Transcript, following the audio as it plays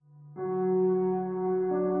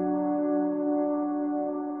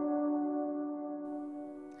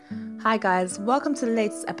Hi guys, welcome to the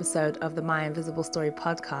latest episode of the My Invisible Story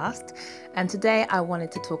podcast. And today I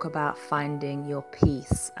wanted to talk about finding your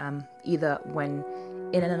peace, either when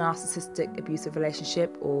in a narcissistic abusive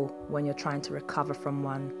relationship or when you're trying to recover from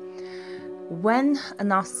one. When a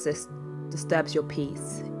narcissist disturbs your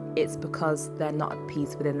peace, it's because they're not at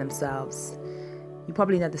peace within themselves. You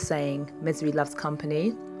probably know the saying, misery loves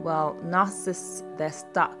company. Well, narcissists, they're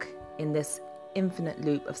stuck in this infinite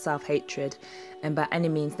loop of self-hatred and by any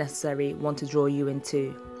means necessary want to draw you in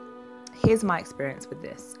too. Here's my experience with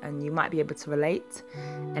this, and you might be able to relate,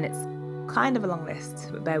 and it's kind of a long list,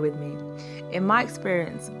 but bear with me. In my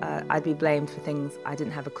experience, I'd be blamed for things I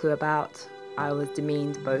didn't have a clue about. I was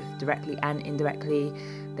demeaned both directly and indirectly.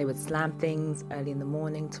 They would slam things early in the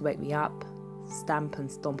morning to wake me up, stamp and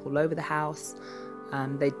stomp all over the house.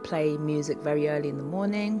 They'd play music very early in the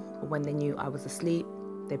morning when they knew I was asleep.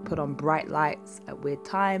 They put on bright lights at weird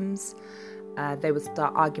times. They would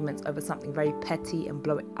start arguments over something very petty and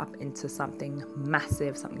blow it up into something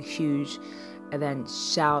massive, something huge, and then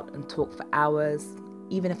shout and talk for hours.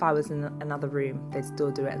 Even if I was in another room, they'd still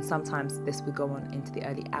do it. And sometimes this would go on into the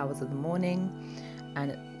early hours of the morning.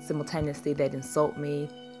 And simultaneously, they'd insult me.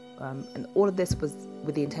 And all of this was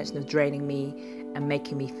with the intention of draining me and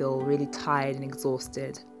making me feel really tired and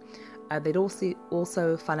exhausted. They'd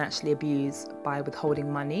also financially abuse by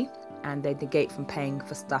withholding money, and they'd negate from paying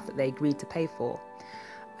for stuff that they agreed to pay for.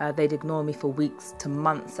 They'd ignore me for weeks to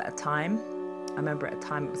months at a time. I remember at a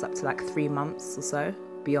time it was up to like 3 months or so,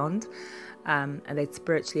 beyond. And they'd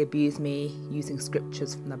spiritually abuse me using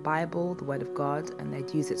scriptures from the Bible, the Word of God, and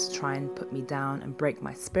they'd use it to try and put me down and break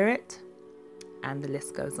my spirit. And the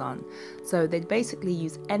list goes on. So they'd basically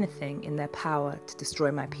use anything in their power to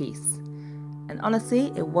destroy my peace. And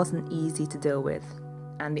honestly, it wasn't easy to deal with.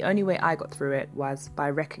 And the only way I got through it was by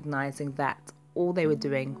recognizing that all they were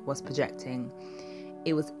doing was projecting.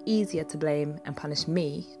 It was easier to blame and punish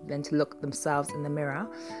me than to look at themselves in the mirror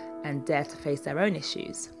and dare to face their own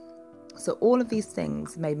issues. So all of these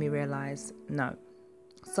things made me realize, no,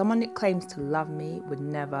 someone that claims to love me would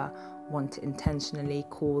never want to intentionally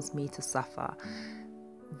cause me to suffer.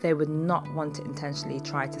 They would not want to intentionally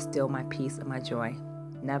try to steal my peace and my joy.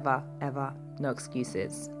 Never, ever, no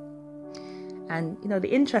excuses. And, the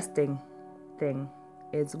interesting thing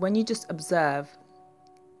is when you just observe,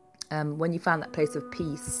 when you found that place of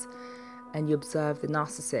peace and you observe the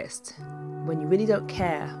narcissist, when you really don't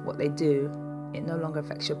care what they do, it no longer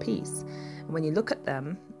affects your peace. And when you look at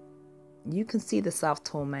them, you can see the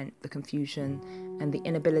self-torment, the confusion, and the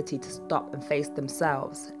inability to stop and face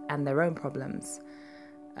themselves and their own problems.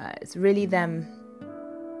 It's really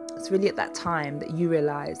at that time that you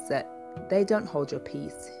realize that they don't hold your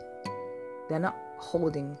peace. They're not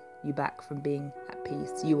holding you back from being at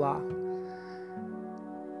peace. You are.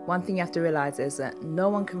 One thing you have to realize is that no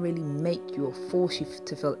one can really make you or force you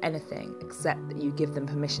to feel anything except that you give them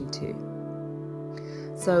permission to.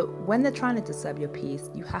 So when they're trying to disturb your peace,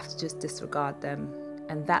 you have to just disregard them.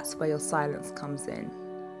 And that's where your silence comes in.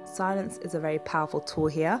 Silence is a very powerful tool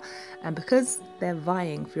here. And because they're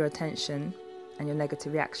vying for your attention and your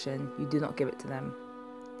negative reaction, you do not give it to them.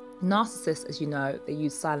 Narcissists, as you know, they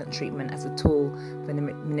use silent treatment as a tool for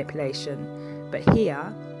manipulation. But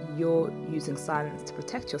here, you're using silence to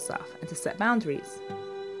protect yourself and to set boundaries.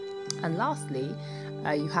 And lastly,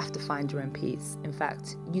 you have to find your own peace. In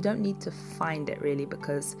fact, you don't need to find it really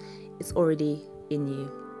because it's already in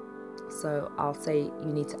you. So I'll say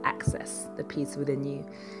you need to access the peace within you.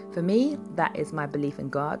 For me, that is my belief in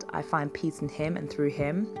God. I find peace in Him and through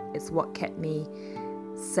Him. It's what kept me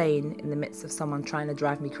sane in the midst of someone trying to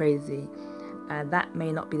drive me crazy. That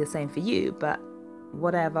may not be the same for you, but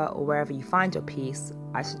whatever or wherever you find your peace,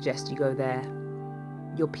 I suggest you go there.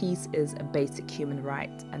 Your peace is a basic human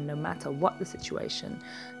right, and no matter what the situation,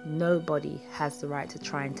 nobody has the right to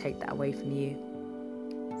try and take that away from you.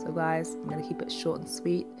 So guys, I'm going to keep it short and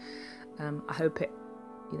sweet. I hope it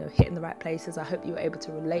hit in the right places. I hope you were able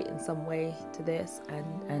to relate in some way to this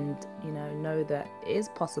and know that it is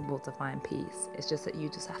possible to find peace. It's just that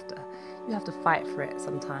you have to fight for it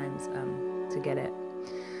sometimes to get it.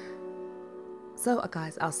 So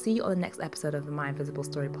guys, I'll see you on the next episode of the My Invisible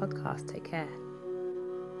Story podcast. Take care.